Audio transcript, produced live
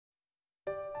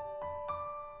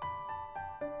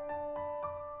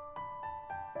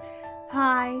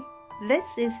Hi,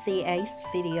 this is the 8th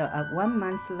video of 1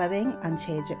 month living on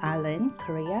JEJU Island,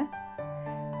 Korea.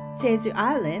 JEJU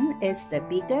Island is the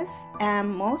biggest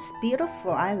and most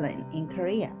beautiful island in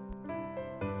Korea.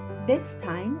 This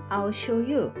time, I'll show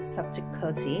you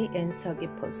Seopjikoji in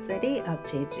Seogwipo city of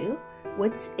Jeju,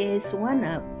 which is one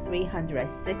of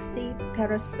 360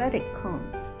 parasitic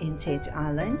cones in Jeju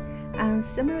Island and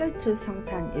similar to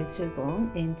Seongsan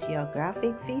Ilchulbong in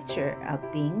geographic feature of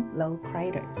being low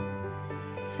craters.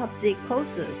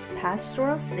 Seopjikoji's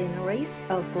pastoral sceneries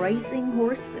of grazing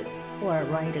horses or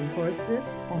riding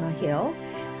horses on a hill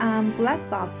and black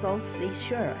basalt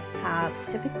seashore have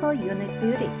typical unique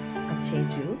beauties of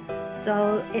Jeju,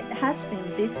 so it has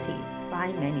been visited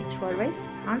by many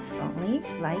tourists constantly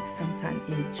like Seongsan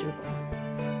Ilchulbong.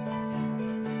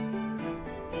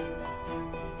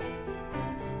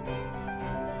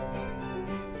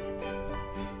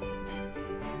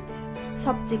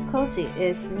 Seopjikoji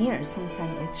is near Seongsan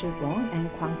Ilchulbong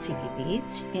and Gwangchigi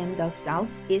Beach in the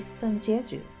southeastern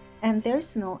Jeju, and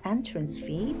there's no entrance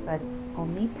fee but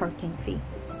only parking fee.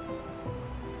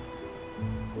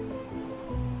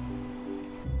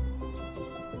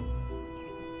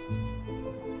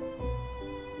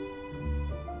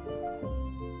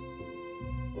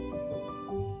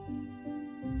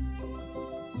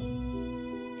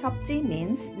 Seopji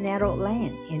means narrow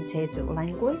land in Jeju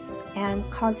language, and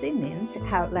Koji means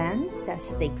headland that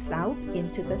sticks out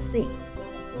into the sea.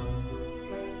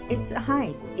 Its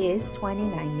height is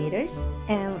 29 meters,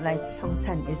 and like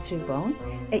Seongsan Ilchulbong,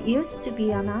 it used to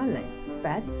be an island,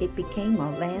 but it became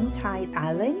a land-tied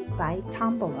island by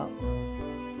Tambolo.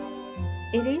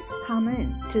 It is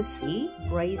common to see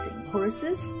grazing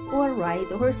horses or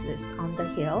ride horses on the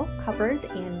hill covered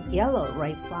in yellow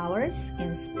ripe flowers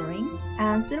in spring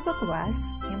and silver grass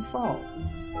in fall.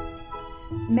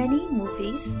 Many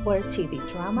movies or TV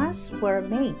dramas were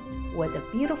made with a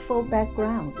beautiful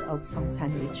background of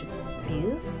Seongsan Ilchulbong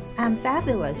view and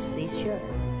fabulous seashore.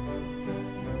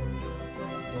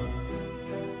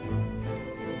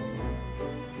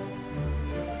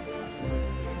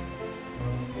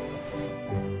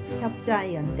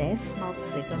 Seopjayondae smoke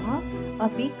signal, a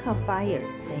beacon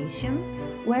fire station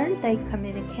where they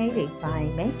communicated by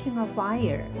making a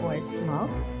fire or smoke,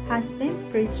 has been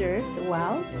preserved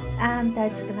well and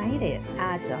designated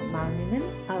as a monument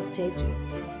of Jeju.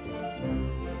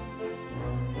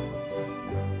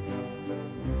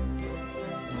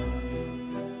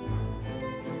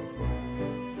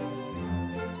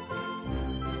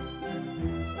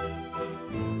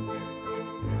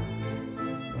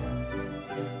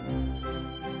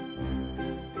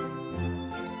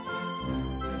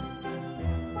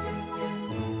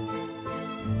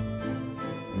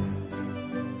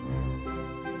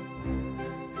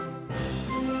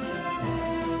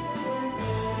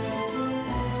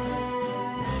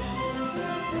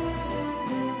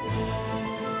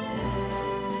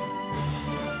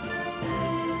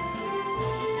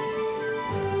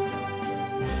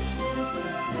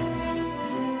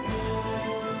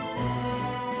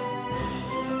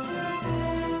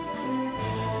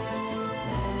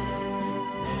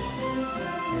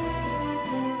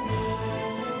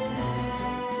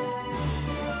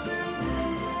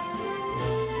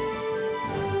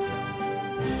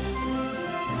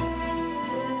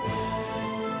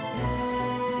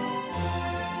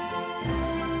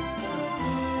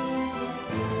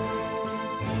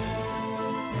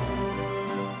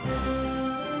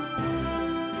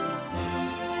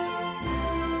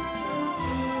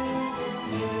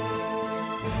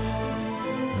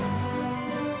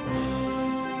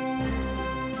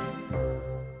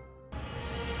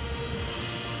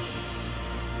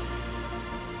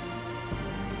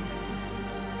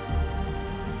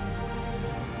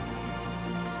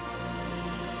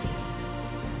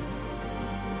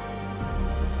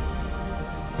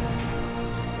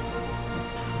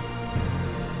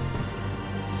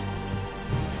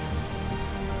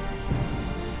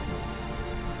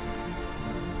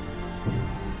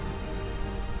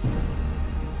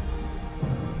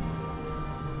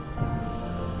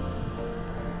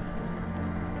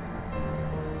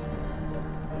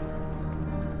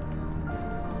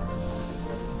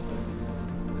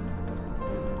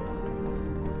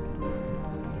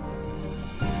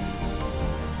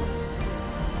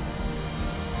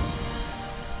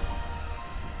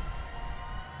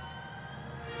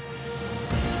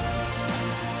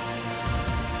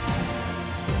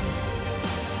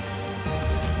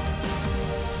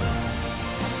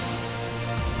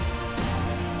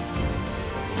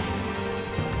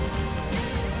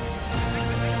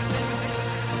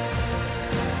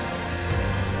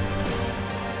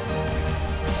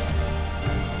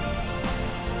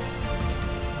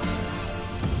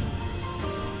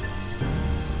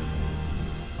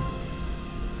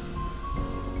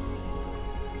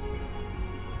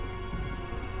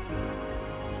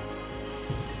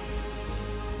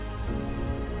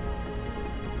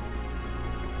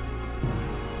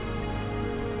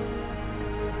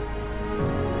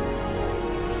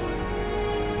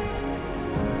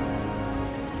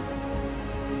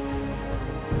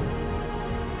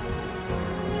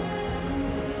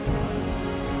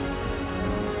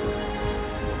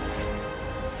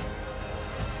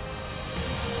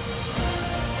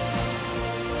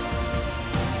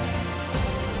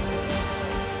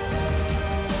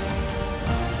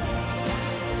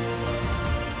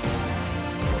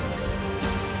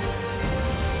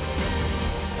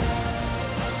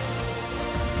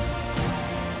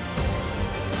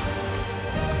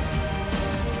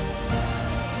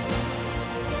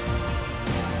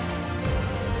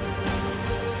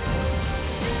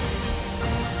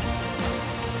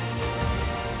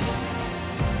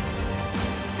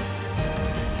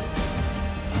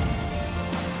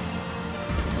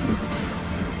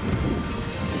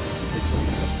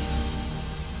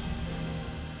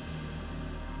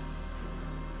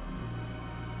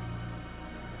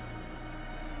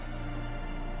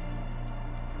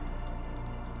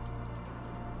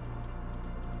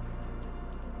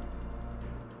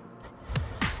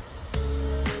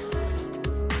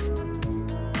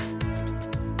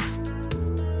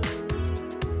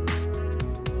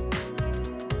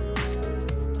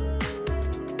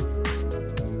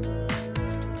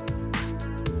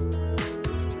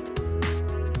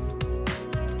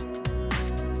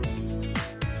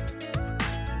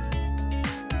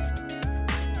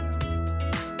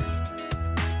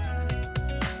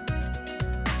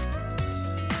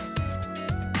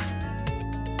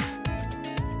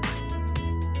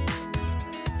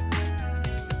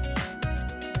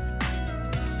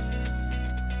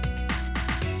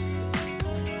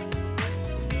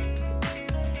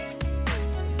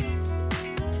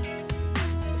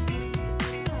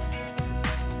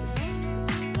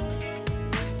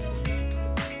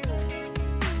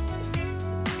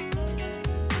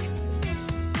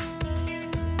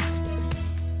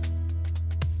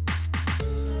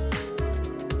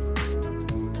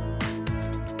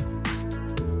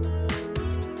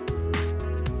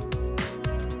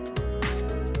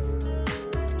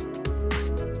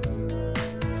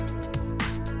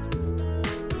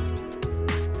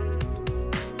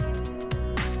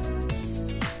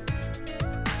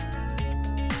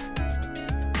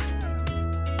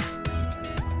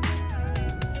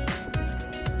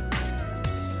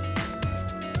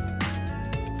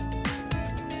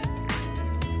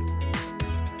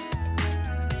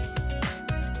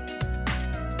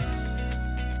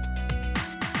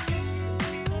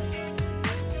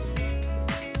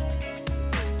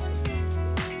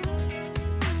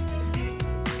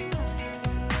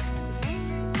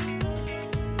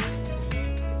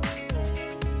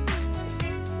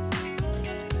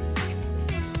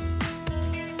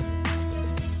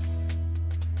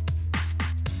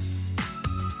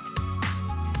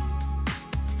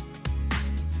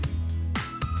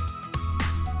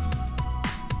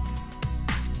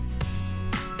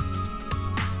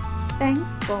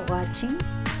 Thanks for watching.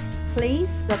 Please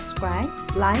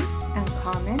subscribe, like, and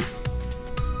comment.